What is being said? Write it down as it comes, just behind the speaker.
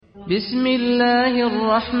ಬಿಸ್ಮಿಲ್ಲಾಹಿರ್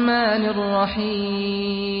ರಹ್ಮಾನಿರ್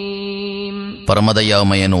ರಹೀಮ್.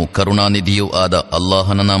 ಪರಮದಯಾಮಯನು ಕರುಣಾನಿಧಿಯೂ ಆದ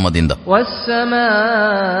ಅಲ್ಲಾಹನ ನಾಮದಿಂದ.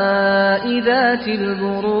 ವಸ್ಸಮಾಇ ದಾತಿಲ್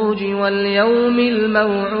ಬುರೂಜಿ ವಲ್ ಯೌಮಿಲ್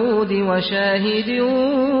ಮೌಊದಿ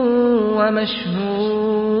ವಶಾಹಿದಿನ್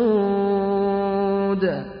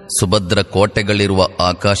ವಮಶ್ಹೂದ್. ಸುಭದ್ರ ಕೋಟೆಗಳಿರುವ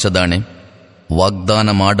ಆಕಾಶದಾಣೆ,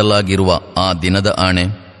 ವಾಗ್ದಾನ ಮಾಡಲಾಗಿರುವ ಆ ದಿನದ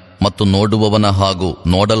ಆಣೆ ಮತ್ತು ನೋಡುವವನ ಹಾಗೂ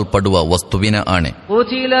ನೋಡಲ್ಪಡುವ ವಸ್ತುವಿನ ಆಣೆ.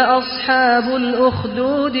 ಕುತಿಲ ಅಸ್ಹಾಬುಲ್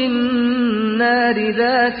ಉಖ್ದೂದಿನ್ ನಾರಿ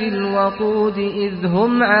ದಾತಿಲ್ ವಕೂದಿ ಇದ್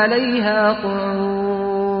ಹುಮ್ ಅಲೈಹಾ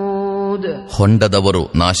ಕುಊದ್.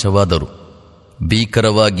 ಹೊಂಡದವರು ನಾಶವಾದರು,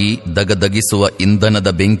 ಭೀಕರವಾಗಿ ದಗದಗಿಸುವ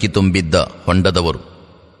ಇಂಧನದ ಬೆಂಕಿ ತುಂಬಿದ್ದ ಹೊಂಡದವರು.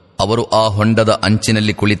 ಅವರು ಆ ಹೊಂಡದ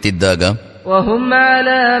ಅಂಚಿನಲ್ಲಿ ಕುಳಿತಿದ್ದಾಗ ವಹುಂ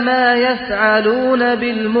ಅಲಾ ಮಾ ಯಫ್ಅಲೂನ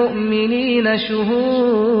ಬಿಲ್ ಮುಅ್ಮಿನೀನ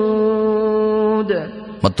ಶುಹೂದ್.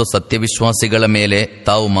 ಮತ್ತು ಸತ್ಯವಿಶ್ವಾಸಿಗಳ ಮೇಲೆ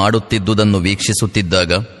ತಾವು ಮಾಡುತ್ತಿದ್ದುದನ್ನು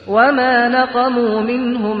ವೀಕ್ಷಿಸುತ್ತಿದ್ದಾಗ ವಮಾ ನಕಮೂ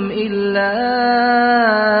ಮಿನ್ಹುಂ ಇಲ್ಲಾ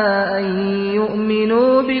ಅನ್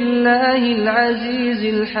ಯುಮಿನೂ ಬಿಲ್ಲಾಹಿಲ್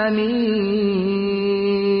ಅಜೀಜಿಲ್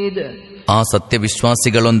ಹಮೀದ್. ಆ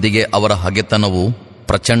ಸತ್ಯವಿಶ್ವಾಸಿಗಳೊಂದಿಗೆ ಅವರ ಹಗೆತನವು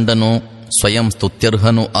ಪ್ರಚಂಡನೂ ಸ್ವಯಂ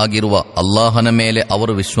ಸ್ತುತ್ಯರ್ಹನೂ ಆಗಿರುವ ಅಲ್ಲಾಹನ ಮೇಲೆ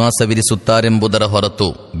ಅವರು ವಿಶ್ವಾಸವಿರಿಸುತ್ತಾರೆಂಬುದರ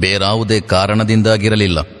ಹೊರತು ಬೇರಾವುದೇ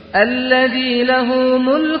ಕಾರಣದಿಂದಾಗಿರಲಿಲ್ಲ. الذي له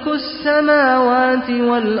ملك السماوات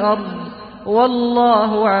والأرض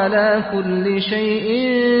والله على كل شيء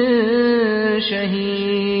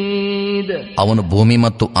شهيد. ಅವನು ಭೂಮಿ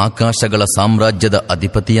ಮತ್ತು ಆಕಾಶಗಳ ಸಾಮ್ರಾಜ್ಯದ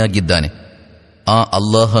ಅಧಿಪತಿಯಾಗಿದ್ದಾನೆ. ಆ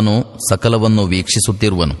ಅಲ್ಲಾಹನು ಸಕಲವನ್ನು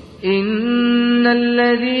ವೀಕ್ಷಿಸುತ್ತಿರುವನು.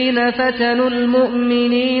 ಇನ್ನಲ್ಲದೀನ ಫತನುಲ್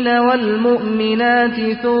ಮುಅ್ಮಿನೀನ ವಲ್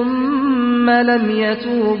ಮುಅ್ಮಿನಾತಿ ಥುಮ್ಮ ಲಂ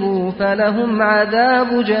ಯತೂಬು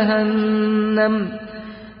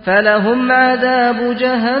ಫಲಹುಂ ಅದಾಬು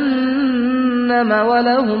ಜಹನ್ನಮ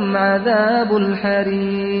ವಲಹುಂ ಅದಾಬುಲ್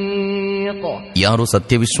ಹರೀಕ್. ಯಾರು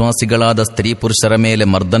ಸತ್ಯವಿಶ್ವಾಸಿಗಳಾದ ಸ್ತ್ರೀ ಪುರುಷರ ಮೇಲೆ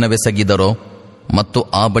ಮರ್ದನವೆಸಗಿದರೋ ಮತ್ತು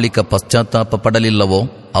ಆ ಬಳಿಕ ಪಶ್ಚಾತ್ತಾಪ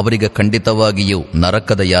ಪಡಲಿಲ್ಲವೋ ಅವರಿಗೆ ಖಂಡಿತವಾಗಿಯೂ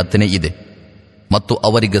ನರಕದ ಯಾತನೆ ಇದೆ ಮತ್ತು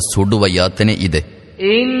ಅವರಿಗೆ ಸುಡುವ ಯಾತನೆ ಇದೆ.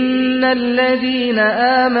 ಇನ್ನಲ್ಲದೀನ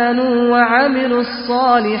ಆಮನೂ ವಅಮಿಲುಸ್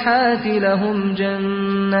ಸಾಲಿಹಾತಿ ಲಹುಂ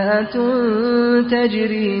ಜನ್ನಾತುನ್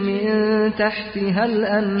ತಜ್ರಿ ಮಿನ್ ತಹ್ತಿಹಲ್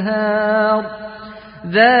ಅನ್ಹಾರ್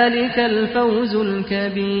ذلكಲ್ ಫೌಜುಲ್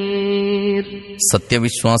ಕಬೀರ್.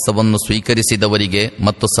 ಸತ್ಯವಿಶ್ವಾಸವನ್ನು ಸ್ವೀಕರಿಸಿದವರಿಗೆ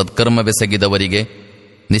ಮತ್ತು ಸತ್ಕರ್ಮವೆಸಗಿದವರಿಗೆ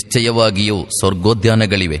ನಿಶ್ಚಯವಾಗಿಯೂ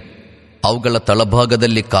ಸ್ವರ್ಗೋದ್ಯಾನಗಳಿವೆ. ಅವುಗಳ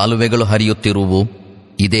ತಳಭಾಗದಲ್ಲಿ ಕಾಲುವೆಗಳು ಹರಿಯುತ್ತಿರುವು.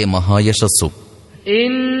 ಇದೇ ಮಹಾಯಶಸ್ಸು.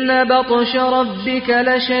 ಇನ್ನ ಬತ್ಶ ರಬ್ಬಿಕ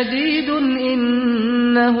ಲಶದೀದುನ್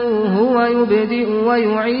ಇನ್ನಹು ಹುವ ಯುಬ್ದಿಉ ವ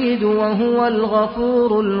ಯುഈದು ವ ಹುವಲ್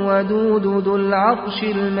ಗಫೂರುಲ್ ವದೂದು ದುಲ್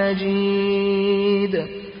ಅರ್ಶಿಲ್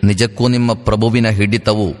ಮಜೀದ್. ನಿಜಕ್ಕೂ ನಿಮ್ಮ ಪ್ರಭುವಿನ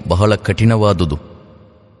ಹಿಡಿತವು ಬಹಳ ಕಠಿಣವಾದುದು.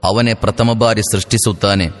 ಅವನೇ ಪ್ರಥಮ ಬಾರಿ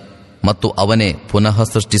ಸೃಷ್ಟಿಸುತ್ತಾನೆ ಮತ್ತು ಅವನೇ ಪುನಃ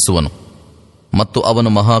ಸೃಷ್ಟಿಸುವನು ಮತ್ತು ಅವನು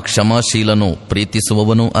ಮಹಾ ಕ್ಷಮಾಶೀಲನೂ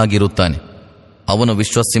ಪ್ರೀತಿಸುವವನೂ ಆಗಿರುತ್ತಾನೆ. ಅವನು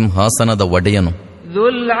ವಿಶ್ವಸಿಂಹಾಸನದ ಒಡೆಯನು.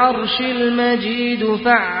 ذُلْ عَرْشِ الْمَجِيدُ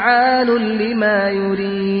فَعَّالٌ لِمَا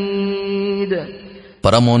يُرِيدُ.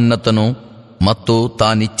 ಪರಮೋನ್ನತನು ಮತ್ತು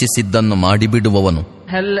ತಾನಿಚ್ಛಿಸಿದ್ದನ್ನು ಮಾಡಿಬಿಡುವವನು.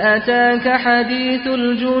 هَلْ أَتَاكَ حَدِيثُ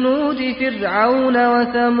الْجُنُودِ فِرْعَوْنَ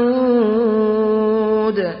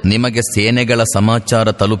وَثَمُودَ. ನಿಮಗೆ ಸೇನೆಗಳ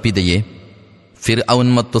ಸಮಾಚಾರ ತಲುಪಿದೆಯೇ?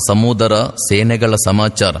 ಫಿರ್ಔನ್ ಮತ್ತು ಸಮೂದರ ಸೇನೆಗಳ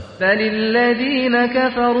ಸಮಾಚಾರ. ಬಲಿಲ್ಲದೀನ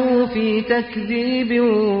ಕಫರೂ ಫೀ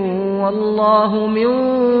ತಕ್ದೀಬಿನ್ ವಲ್ಲಾಹು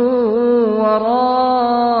ಮಿನ್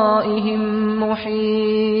ವರಾಯಿಹಿಂ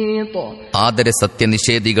ಮುಹೀತ್. ಆದರೆ ಸತ್ಯ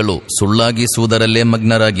ನಿಷೇಧಿಗಳು ಸುಳ್ಳಾಗಿಸುವುದರಲ್ಲೇ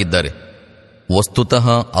ಮಗ್ನರಾಗಿದ್ದಾರೆ.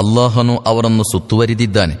 ವಸ್ತುತಃ ಅಲ್ಲಾಹನು ಅವರನ್ನು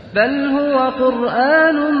ಸುತ್ತುವರಿದಿದ್ದಾನೆ. ಬಲ್ ಹುವ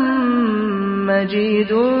ಕುರ್ಆನುನ್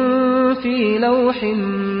ಮಜೀದುನ್ ಫೀ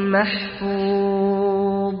ಲೌಹಿನ್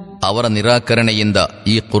ಮಹ್ಫೂಜ್. ಅವರ ನಿರಾಕರಣೆಯಿಂದ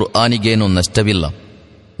ಈ ಕುರ್ಆನಿಗೇನು ನಷ್ಟವಿಲ್ಲ.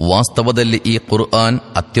 ವಾಸ್ತವದಲ್ಲಿ ಈ ಕುರ್ಆನ್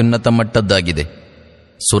ಅತ್ಯುನ್ನತ ಮಟ್ಟದ್ದಾಗಿದೆ,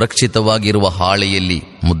 ಸುರಕ್ಷಿತವಾಗಿರುವ ಹಾಳೆಯಲ್ಲಿ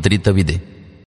ಮುದ್ರಿತವಿದೆ.